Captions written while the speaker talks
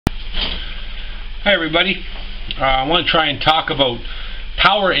Hi everybody. I want to try and talk about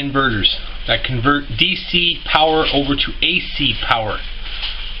power inverters that convert DC power over to AC power.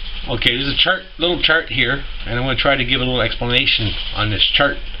 Okay, there's a little chart here, and I'm going to try to give a little explanation on this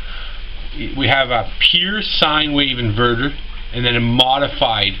chart. We have a pure sine wave inverter and then a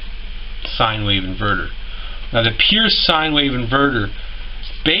modified sine wave inverter. Now the pure sine wave inverter,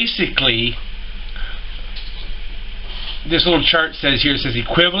 basically, this little chart says here, it says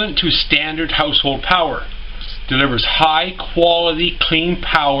equivalent to standard household power, delivers high quality clean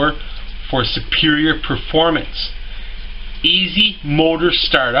power for superior performance, easy motor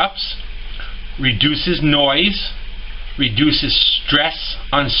startups, reduces noise, reduces stress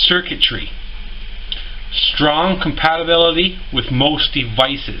on circuitry, strong compatibility with most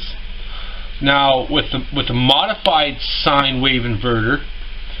devices. Now with the modified sine wave inverter,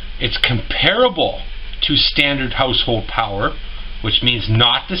 it's comparable to standard household power, which means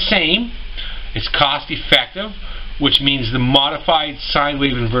not the same. It's cost effective, which means the modified sine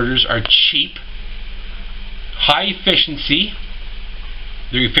wave inverters are cheap, high efficiency,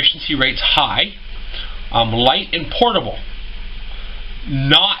 their efficiency rate's high, light and portable,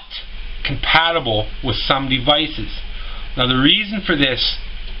 not compatible with some devices. Now the reason for this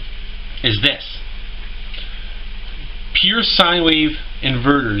is this: pure sine wave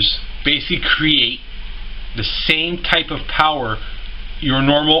inverters basically create the same type of power your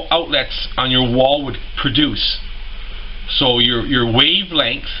normal outlets on your wall would produce. So your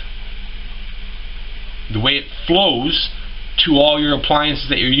wavelength, the way it flows to all your appliances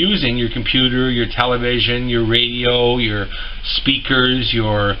that you're using, your computer, your television, your radio, your speakers,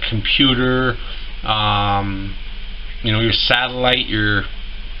 your computer, your satellite, your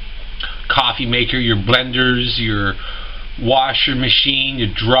coffee maker, your blenders, your washer machine, your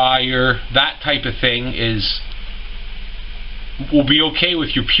dryer, that type of thing will be okay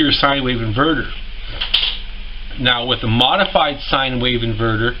with your pure sine wave inverter. Now with a modified sine wave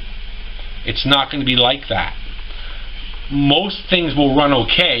inverter, it's not going to be like that. Most things will run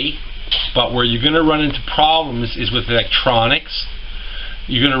okay, but where you're going to run into problems is with electronics.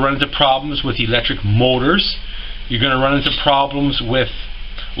 You're going to run into problems with electric motors. You're going to run into problems with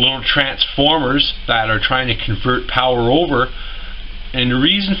little transformers that are trying to convert power over. And the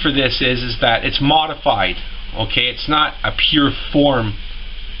reason for this is that it's modified. Okay, it's not a pure form.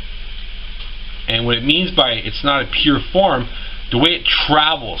 And what it means by it's not a pure form, the way it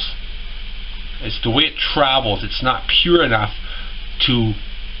travels. It's the way it travels. It's not pure enough to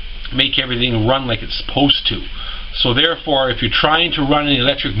make everything run like it's supposed to. So therefore, if you're trying to run an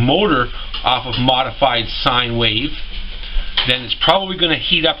electric motor off of modified sine wave, then it's probably going to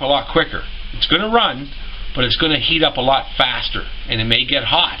heat up a lot quicker. It's going to run, but it's going to heat up a lot faster, and it may get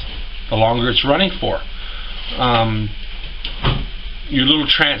hot the longer it's running for. Your little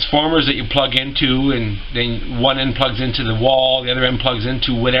transformers that you plug into, and then one end plugs into the wall, the other end plugs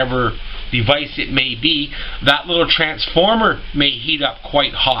into whatever device it may be, that little transformer may heat up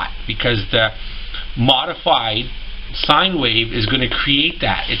quite hot because the modified sine wave is going to create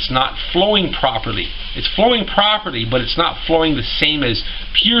that. It's not flowing properly. It's flowing properly, but it's not flowing the same as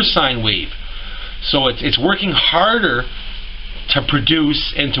pure sine wave. So it's working harder to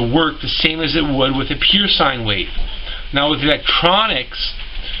produce and to work the same as it would with a pure sine wave. Now with electronics,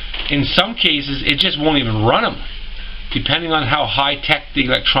 in some cases it just won't even run them. Depending on how high-tech the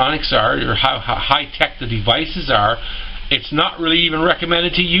electronics are or how high-tech the devices are, it's not really even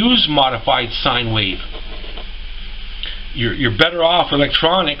recommended to use modified sine wave. You're better off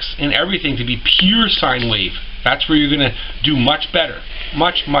electronics and everything to be pure sine wave. That's where you're going to do much better.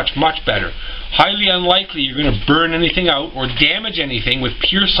 Much, much, much better. Highly unlikely you're going to burn anything out or damage anything with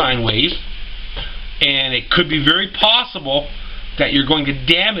pure sine wave. And it could be very possible that you're going to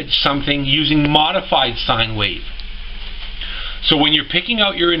damage something using modified sine wave. So when you're picking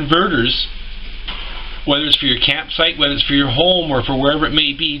out your inverters, whether it's for your campsite, whether it's for your home, or for wherever it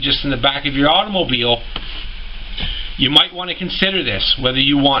may be, just in the back of your automobile, you might want to consider this, whether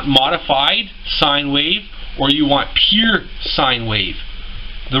you want modified sine wave or you want pure sine wave.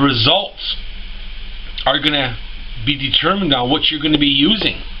 The results are going to be determined on what you're going to be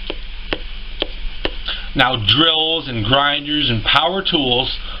using. Now drills and grinders and power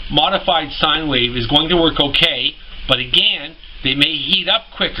tools, modified sine wave is going to work okay, but again, they may heat up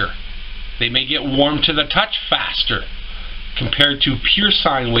quicker. They may get warm to the touch faster compared to pure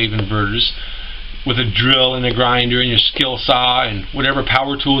sine wave inverters with a drill and a grinder and your skill saw and whatever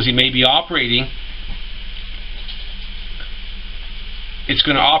power tools you may be operating. It's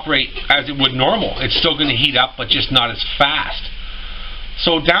going to operate as it would normal. It's still going to heat up, but just not as fast.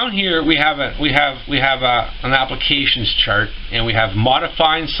 So down here we have an applications chart, and we have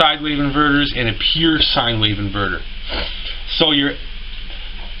modifying sine wave inverters and a pure sine wave inverter. So your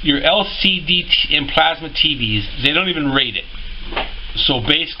LCD and plasma TVs, they don't even rate it. So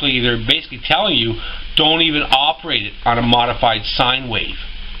basically, they're telling you don't even operate it on a modified sine wave.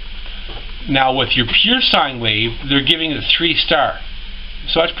 Now with your pure sine wave, they're giving it a 3-star.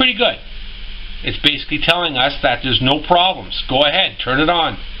 So that's pretty good. It's basically telling us that there's no problems. Go ahead, turn it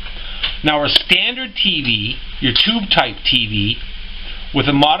on. Now our standard TV, your tube type TV, with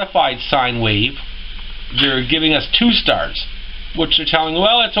a modified sine wave, they're giving us 2 stars, which they're telling,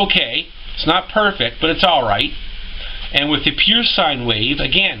 well, it's okay. It's not perfect, but it's alright. And with the pure sine wave,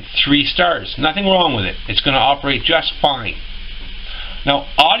 again, 3 stars. Nothing wrong with it. It's going to operate just fine. Now,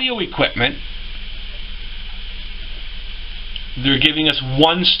 audio equipment, they're giving us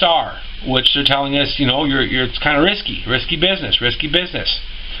 1 star, which they're telling us, you know, it's kind of risky business.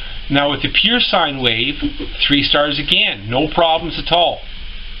 Now, with the pure sine wave, 3 stars again, no problems at all.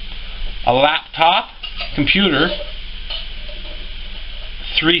 A laptop computer,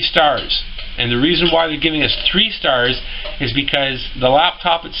 3 stars. And the reason why they're giving us 3 stars is because the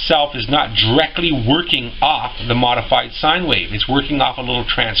laptop itself is not directly working off the modified sine wave. It's working off a little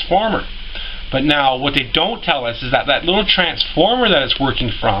transformer. But now what they don't tell us is that that little transformer that it's working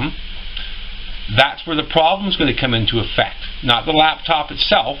from, that's where the problem is going to come into effect. Not the laptop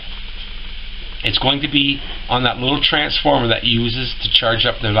itself. It's going to be on that little transformer that uses to charge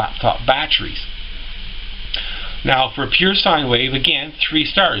up the laptop batteries. Now for a pure sine wave, again, 3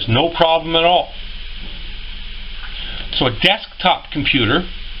 stars, no problem at all. So a desktop computer,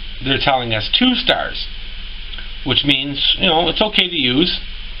 they're telling us 2 stars, which means, you know, it's okay to use,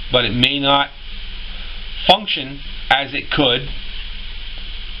 but it may not function as it could.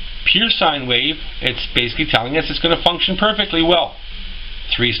 Pure sine wave, it's basically telling us it's going to function perfectly well.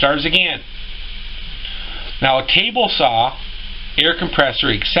 3 stars again. Now a table saw, air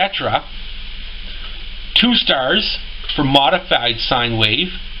compressor, etc., 2 stars for modified sine wave,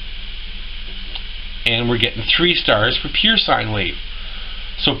 and we're getting 3 stars for pure sine wave.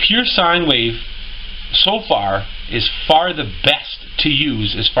 So pure sine wave so far is far the best to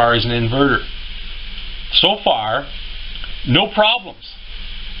use as far as an inverter. So far, no problems.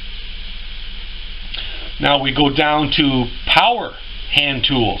 Now we go down to power hand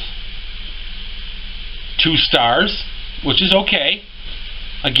tools. 2 stars, which is okay.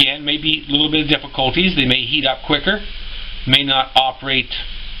 Again, maybe a little bit of difficulties. They may heat up quicker, may not operate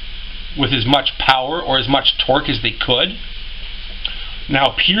with as much power or as much torque as they could.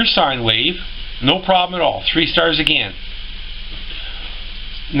 Now pure sine wave, no problem at all. 3 stars again.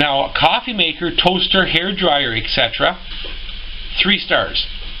 Now a coffee maker, toaster, hair dryer, etc., 3 stars.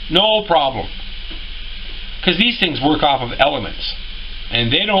 No problem. Because these things work off of elements,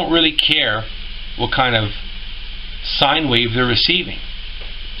 and they don't really care what kind of sine wave they're receiving.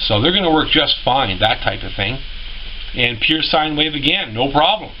 So they're going to work just fine, that type of thing. And pure sine wave again, no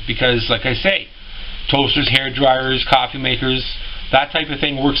problem. Because like I say, toasters, hair dryers, coffee makers, that type of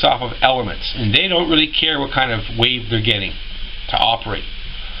thing works off of elements. And they don't really care what kind of wave they're getting to operate.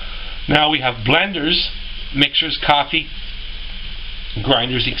 Now we have blenders, mixers, coffee,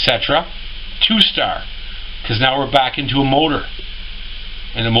 grinders, etc. 2 star. Because now we're back into a motor.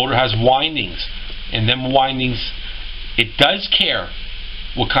 And the motor has windings. And them windings, it does care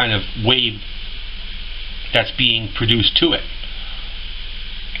what kind of wave that's being produced to it.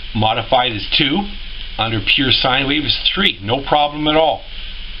 Modified is 2. Under pure sine wave is 3. No problem at all.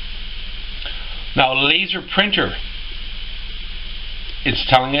 Now a laser printer, it's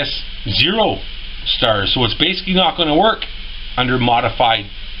telling us 0 stars. So it's basically not going to work under modified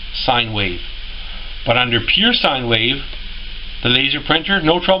sine wave. But under pure sine wave, the laser printer,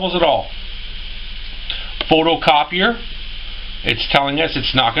 no troubles at all. Photocopier, it's telling us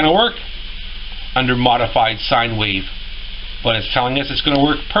it's not going to work under modified sine wave, but it's telling us it's going to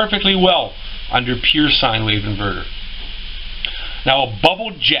work perfectly well under pure sine wave inverter. Now a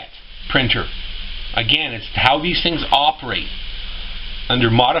bubble jet printer, again, it's how these things operate.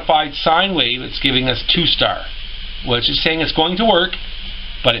 Under modified sine wave, it's giving us 2 star, which is saying it's going to work,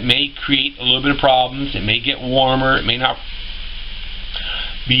 but it may create a little bit of problems. It may get warmer. It may not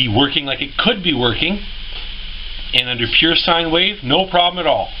be working like it could be working. And under pure sine wave, no problem at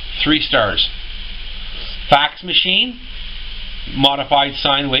all. 3 stars. Fax machine, modified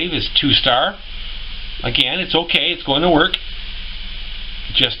sine wave is 2 star. Again, it's okay. It's going to work.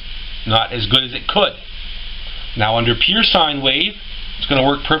 Just not as good as it could. Now under pure sine wave, it's going to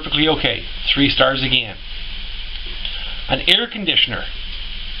work perfectly okay. 3 stars again. An air conditioner,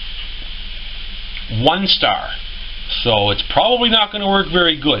 1 star. So it's probably not going to work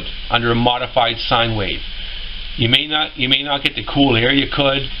very good under a modified sine wave. You may not get the cool air you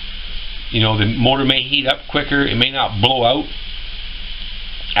could. You know, the motor may heat up quicker. It may not blow out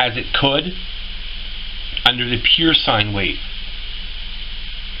as it could under the pure sine wave.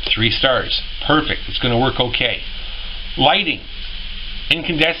 3 stars. Perfect. It's going to work okay. Lighting.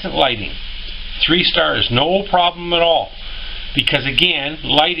 Incandescent lighting. 3 stars. No problem at all. Because again,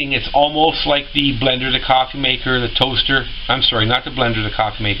 lighting, it's almost like the blender, the coffee maker, the toaster. I'm sorry, not the blender, the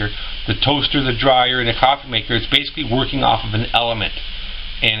coffee maker. The toaster, the dryer, and the coffee maker. It's basically working off of an element.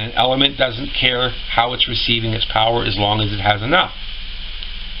 And an element doesn't care how it's receiving its power as long as it has enough.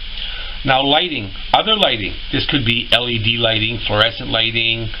 Now lighting, other lighting. This could be LED lighting, fluorescent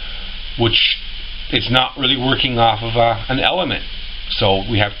lighting, which is not really working off of an element. So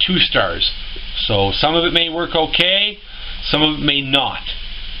we have 2 stars. So some of it may work okay, some of it may not.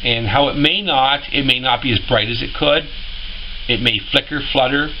 And how it may not be as bright as it could. It may flicker,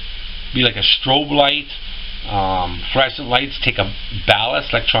 flutter, be like a strobe light. Fluorescent lights take a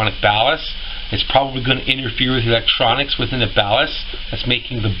ballast, electronic ballast. It's probably going to interfere with the electronics within the ballast that's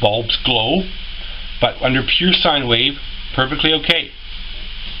making the bulbs glow. But under pure sine wave, perfectly okay.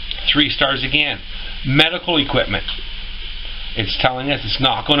 3 stars again. Medical equipment. It's telling us it's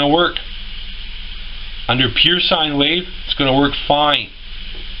not going to work. Under pure sine wave, it's going to work fine.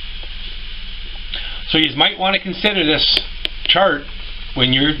 So you might want to consider this chart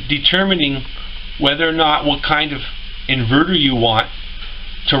when you're determining whether or not what kind of inverter you want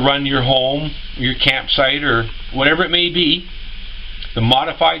to run your home, your campsite, or whatever it may be. The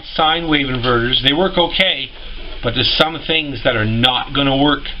modified sine wave inverters, they work okay, but there's some things that are not going to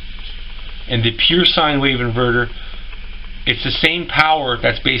work. And the pure sine wave inverter, it's the same power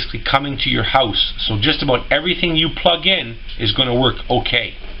that's basically coming to your house. So just about everything you plug in is going to work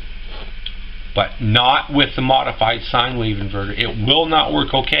okay. But not with the modified sine wave inverter. It will not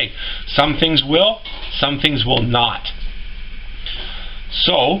work okay. Some things will, some things will not.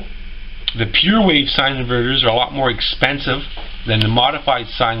 So the pure wave sine inverters are a lot more expensive than the modified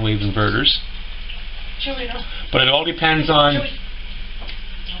sine wave inverters. But it all depends on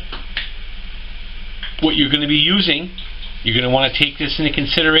what you're going to be using. You're going to want to take this into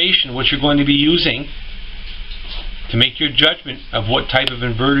consideration, what you're going to be using, to make your judgment of what type of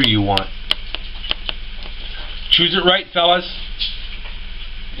inverter you want. Choose it right, fellas.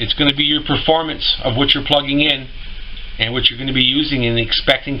 It's going to be your performance of what you're plugging in and what you're going to be using and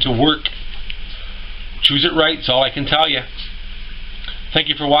expecting to work. Choose it right, that's all I can tell you. Thank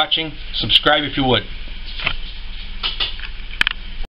you for watching. Subscribe if you would.